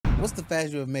What's the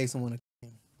fastest you ever made someone?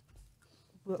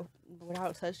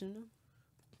 Without touching them.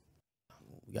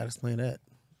 You gotta explain that.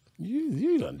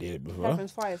 You done did it before.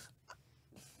 Happens twice.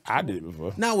 I did it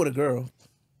before. Not with a girl.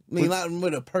 I mean, not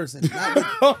with a person.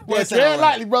 Boy, tread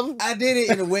lightly, brother. I did it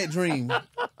in a wet dream.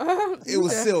 It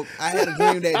was silk. I had a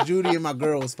dream that Judy and my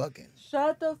girl was fucking.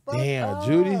 Shut the fuck up. Damn,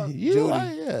 Judy.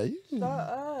 Judy. Shut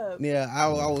up. Yeah, I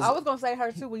was gonna say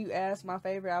her too when you asked my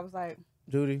favorite. I was like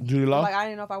Judy Law. Like I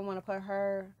didn't know if I want to put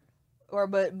her or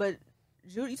but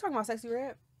Judy. You talking about Sexy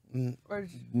Red? Or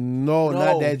No,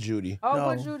 not that Judy. oh, No.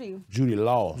 what Judy? Judy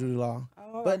Law. Judy Law.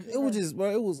 Oh, But it was just,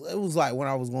 bro. It was like when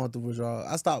I was going through withdrawal.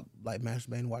 I stopped like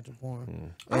masturbating, watching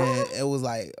porn, and it was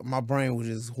like my brain was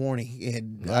just horny,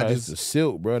 and I just the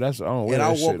silk, bro. That's I don't wear and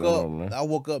that I shit woke up. on, man. I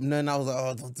woke up, nothing. I was like,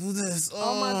 oh, don't do this.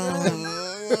 Oh my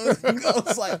God. I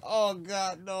was like, oh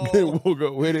God, no. Woke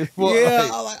up with it. Yeah,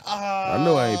 Like, I was like, I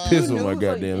know I ain't pissed on my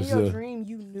goddamn in self. your dream,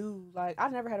 you knew. Like I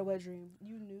never had a wet dream.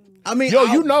 You knew. I mean, Yo,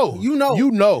 you know,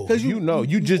 because you know,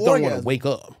 you just don't want to orgasm. wake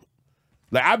up.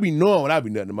 Like I be knowing when I be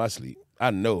nutting in my sleep. I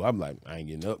know. I'm like, I ain't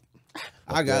getting up.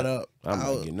 I got up. I'm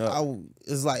not getting up.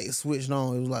 It's like it switched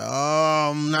on. It was like,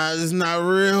 oh, it's not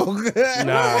real.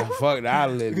 Nah, fuck that. I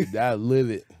live it. I live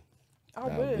it. I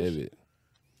wish.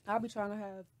 I'll be trying to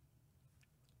have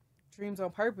dreams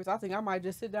on purpose. I think I might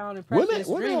just sit down and practice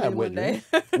dreaming one day.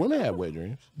 Women have wet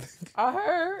dreams. I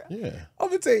heard. Yeah. I'm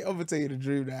gonna tell you the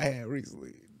dream that I had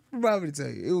recently. I'm gonna tell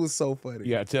you. It was so funny.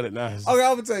 You gotta tell it now. Okay,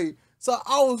 I'm gonna tell you. So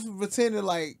I was pretending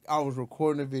like I was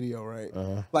recording a video, right?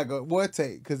 Like a one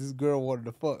take, because this girl wanted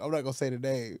to fuck. I'm not gonna say the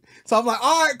name. So I'm like,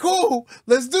 all right, cool.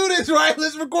 Let's do this, right?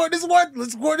 Let's record this one.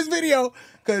 Let's record this video.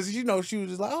 Because, you know, she was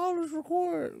just like, oh, let's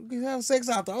record. We can have sex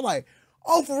after. I'm like,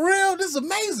 oh, for real? This is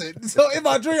amazing. So in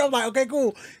my dream, I'm like, okay,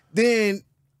 cool. Then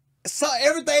so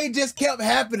everything just kept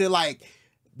happening. Like,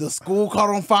 the school caught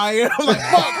on fire. I'm like,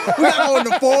 fuck, we gotta go in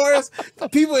the forest. The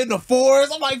people in the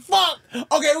forest. I'm like, fuck.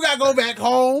 Okay, we gotta go back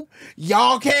home.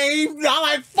 Y'all came. I'm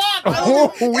like, fuck.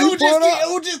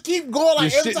 It would just keep going.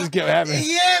 Like, this shit just kept happening.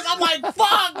 Yes, I'm like,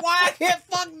 fuck. Why I can't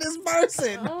fuck this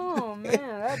person? Oh man,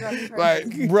 that got me crazy.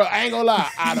 Like, bro, I ain't gonna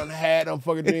lie. I done had them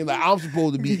fucking dreams. Like, I'm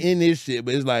supposed to be in this shit,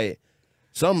 but it's like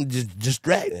something just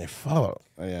distracting. Fuck.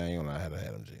 Yeah, I ain't gonna lie. I had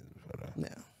them dreams before though.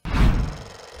 Yeah.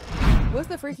 What's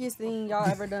the freakiest thing y'all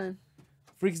ever done?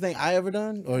 Freakiest thing I ever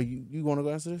done? Or you want to go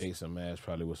answer this? Ate some ass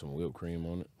probably with some whipped cream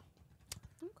on it.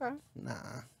 Okay. Nah.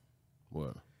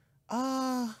 What?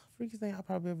 Freakiest thing I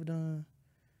probably ever done.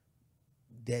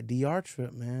 That DR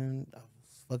trip, man. I was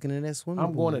fucking in that swimming pool.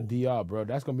 I'm going to DR, bro.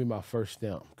 That's gonna be my first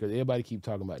stamp because everybody keep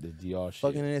talking about this DR shit.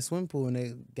 Fucking in that swimming pool, and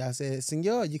the guy said,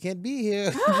 "Senor, you can't be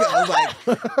here." I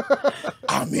was like,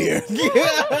 "I'm here."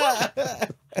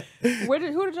 Who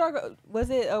did y'all go? Was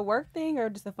it a work thing or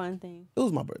just a fun thing? It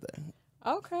was my birthday.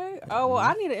 Okay. Oh well,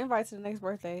 I need an invite to the next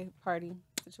birthday party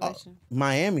situation.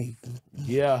 Miami.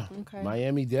 Yeah. Okay.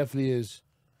 Miami definitely is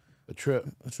a trip.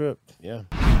 A trip. Yeah.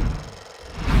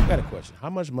 I got a question. How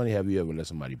much money have you ever let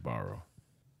somebody borrow?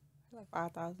 Like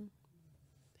 5,000.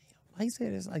 Why you say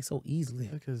this like so easily?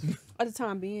 Because At the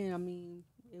time being, I mean,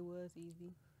 it was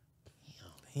easy.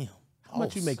 Damn. how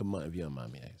much you make a month if you don't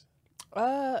mind me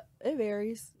asking? It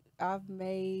varies. I've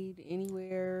made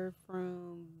anywhere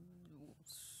from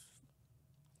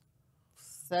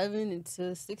 7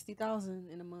 to 60,000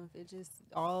 in a month. It just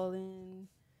all in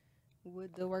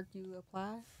with the work you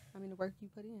apply. I mean, the work you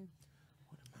put in.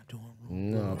 What am I doing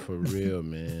wrong? No, for real,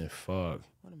 man. Fuck.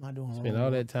 What am I doing wrong? Spent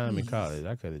all that time in college.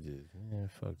 I could have just, man,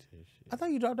 fuck this shit. I thought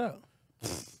you dropped out.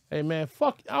 Hey, man,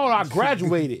 fuck. Oh, I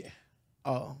graduated.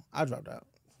 Oh, I dropped out.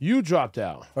 You dropped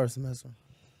out. First semester.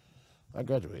 I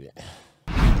graduated.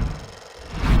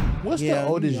 What's Yeah, the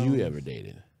oldest you know. you ever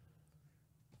dated?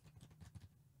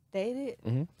 Dated?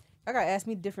 Mhm. I gotta ask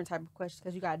me different type of questions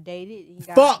because you got dated and you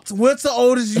got Fucked. What's the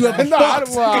oldest you ever No,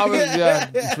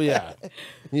 fucked?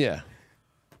 Yeah.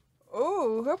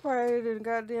 Ooh, her probably didn't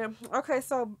goddamn. Okay,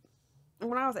 so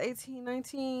when I was 18,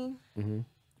 19, Mhm.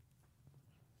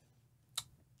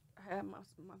 I had my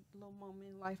little moment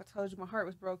in life. I told you my heart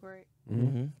was broke, right?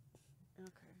 Mm-hmm.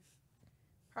 Okay.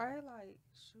 Probably like,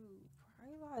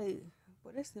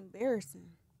 but it's embarrassing.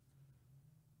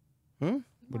 Hmm?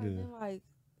 What Might is have it? been like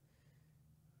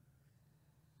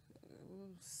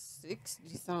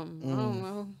 60 something. I don't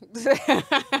know.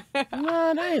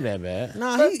 Nah, that ain't that bad.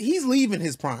 Nah, he's leaving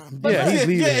his prime. Yeah, he's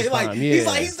leaving his like, prime, He's yeah.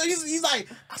 like, he's like,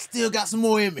 I still got some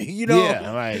more in me, you know?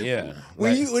 Yeah, like, yeah.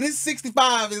 When Like, when it's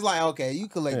 65, it's like, okay, you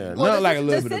collect yeah, it. not like a The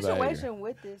little bit of situation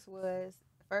with this was,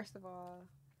 first of all,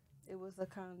 it was a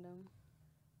condom,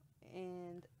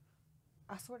 and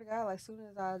I swear to God, like soon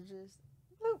as I just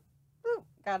bloop, bloop,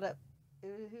 got up,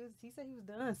 He said he was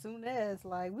done soon as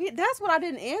like that's what I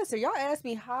didn't answer. Y'all asked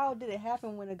me how did it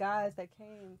happen when the guys that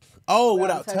came. Oh,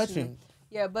 without touching.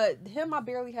 Yeah, but him I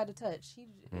barely had to touch. It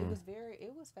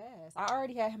was fast. I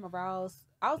already had him aroused.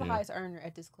 I was the highest earner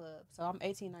at this club. So I'm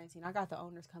 18, 19. I got the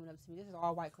owners coming up to me. This is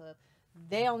all white club.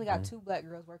 They only got 2 black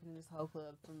girls working in this whole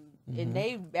club, and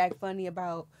they act funny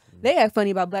about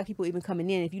black people even coming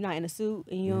in. If you're not in a suit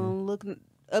and you don't look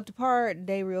up to par,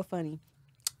 they real funny.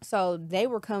 So they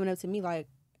were coming up to me like,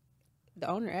 the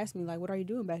owner asked me like, "What are you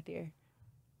doing back there?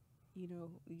 You know,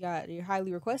 you're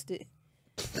highly requested."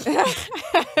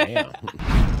 Damn.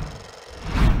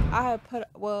 I have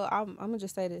I'm gonna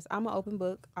just say this. I'm an open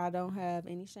book. I don't have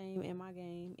any shame in my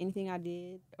game. Anything I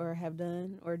did or have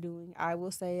done or doing, I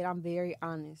will say it. I'm very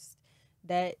honest.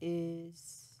 That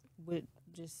is with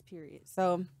just period.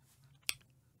 So,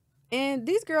 and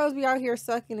these girls be out here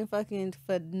sucking and fucking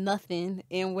for nothing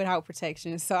and without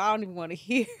protection. So I don't even want to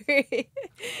hear it.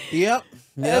 Yep.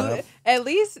 At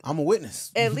least I'm a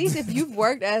witness. At least if you've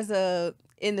worked as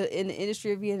in the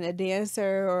industry of being a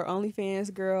dancer or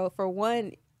OnlyFans girl, for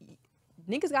one,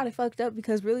 niggas got it fucked up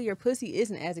because really your pussy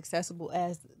isn't as accessible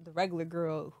as the regular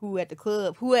girl who at the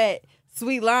club, who at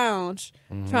Sweet Lounge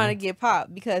trying to get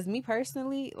popped. Because me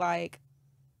personally, like,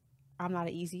 I'm not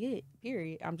an easy hit,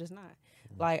 period. I'm just not.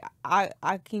 Like, I've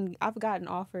gotten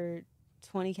offered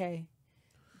 $20K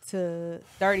to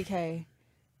 $30K,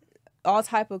 all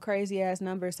type of crazy ass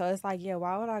numbers. So it's like, yeah,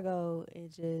 why would I go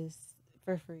and just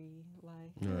for free?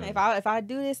 Like, if I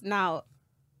do this now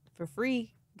for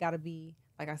free, gotta be,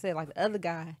 like I said, like the other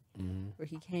guy, where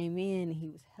he came in and he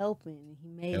was helping and he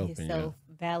made himself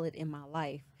valid in my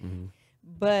life.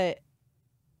 But,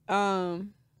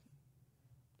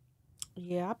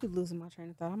 yeah, I'll be losing my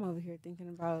train of thought. I'm over here thinking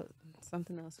about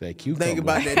something else. Think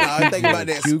about that. No, think about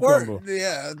that squirt.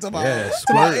 Yeah,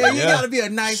 squirt. You gotta be a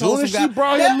nice, wholesome guy. She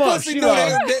brought him up.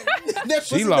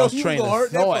 She lost train of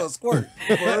thought. Squirt.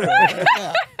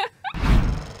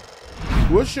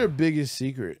 What's your biggest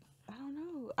secret?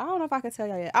 I don't know if I can tell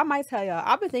y'all yet. I might tell y'all.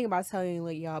 I've been thinking about telling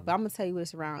y'all, but I'm gonna tell you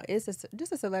what's around. It's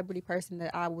just a celebrity person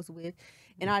that I was with,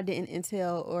 and I didn't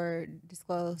entail or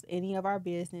disclose any of our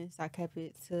business. I kept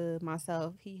it to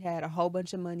myself. He had a whole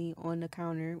bunch of money on the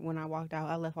counter when I walked out.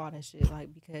 I left all that shit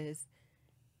because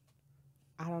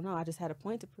I don't know. I just had a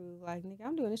point to prove. Like, nigga,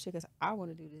 I'm doing this shit because I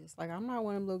want to do this. Like, I'm not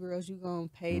one of them little girls you gonna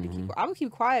pay to keep. I'm gonna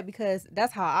keep quiet because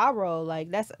that's how I roll. Like,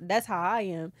 that's how I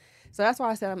am. So that's why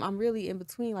I said I'm really in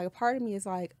between. Like, a part of me is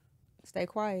like, stay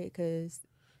quiet because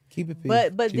keep it.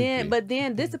 But then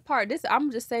this part. I'm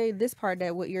just saying this part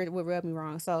that what rubbed me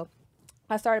wrong. So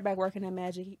I started back working at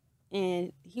Magic,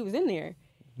 and he was in there,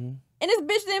 and this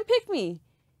bitch didn't pick me,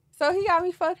 so he got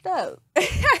me fucked up.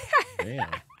 Damn.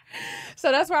 So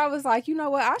that's where I was like, you know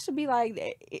what? I should be like,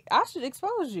 I should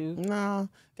expose you. Nah.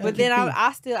 But then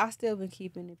I still been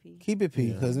keeping it P. Keep it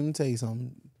P, because let me tell you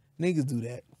something. Niggas do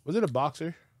that. Was it a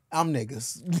boxer? I'm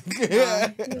niggas.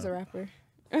 He was a rapper.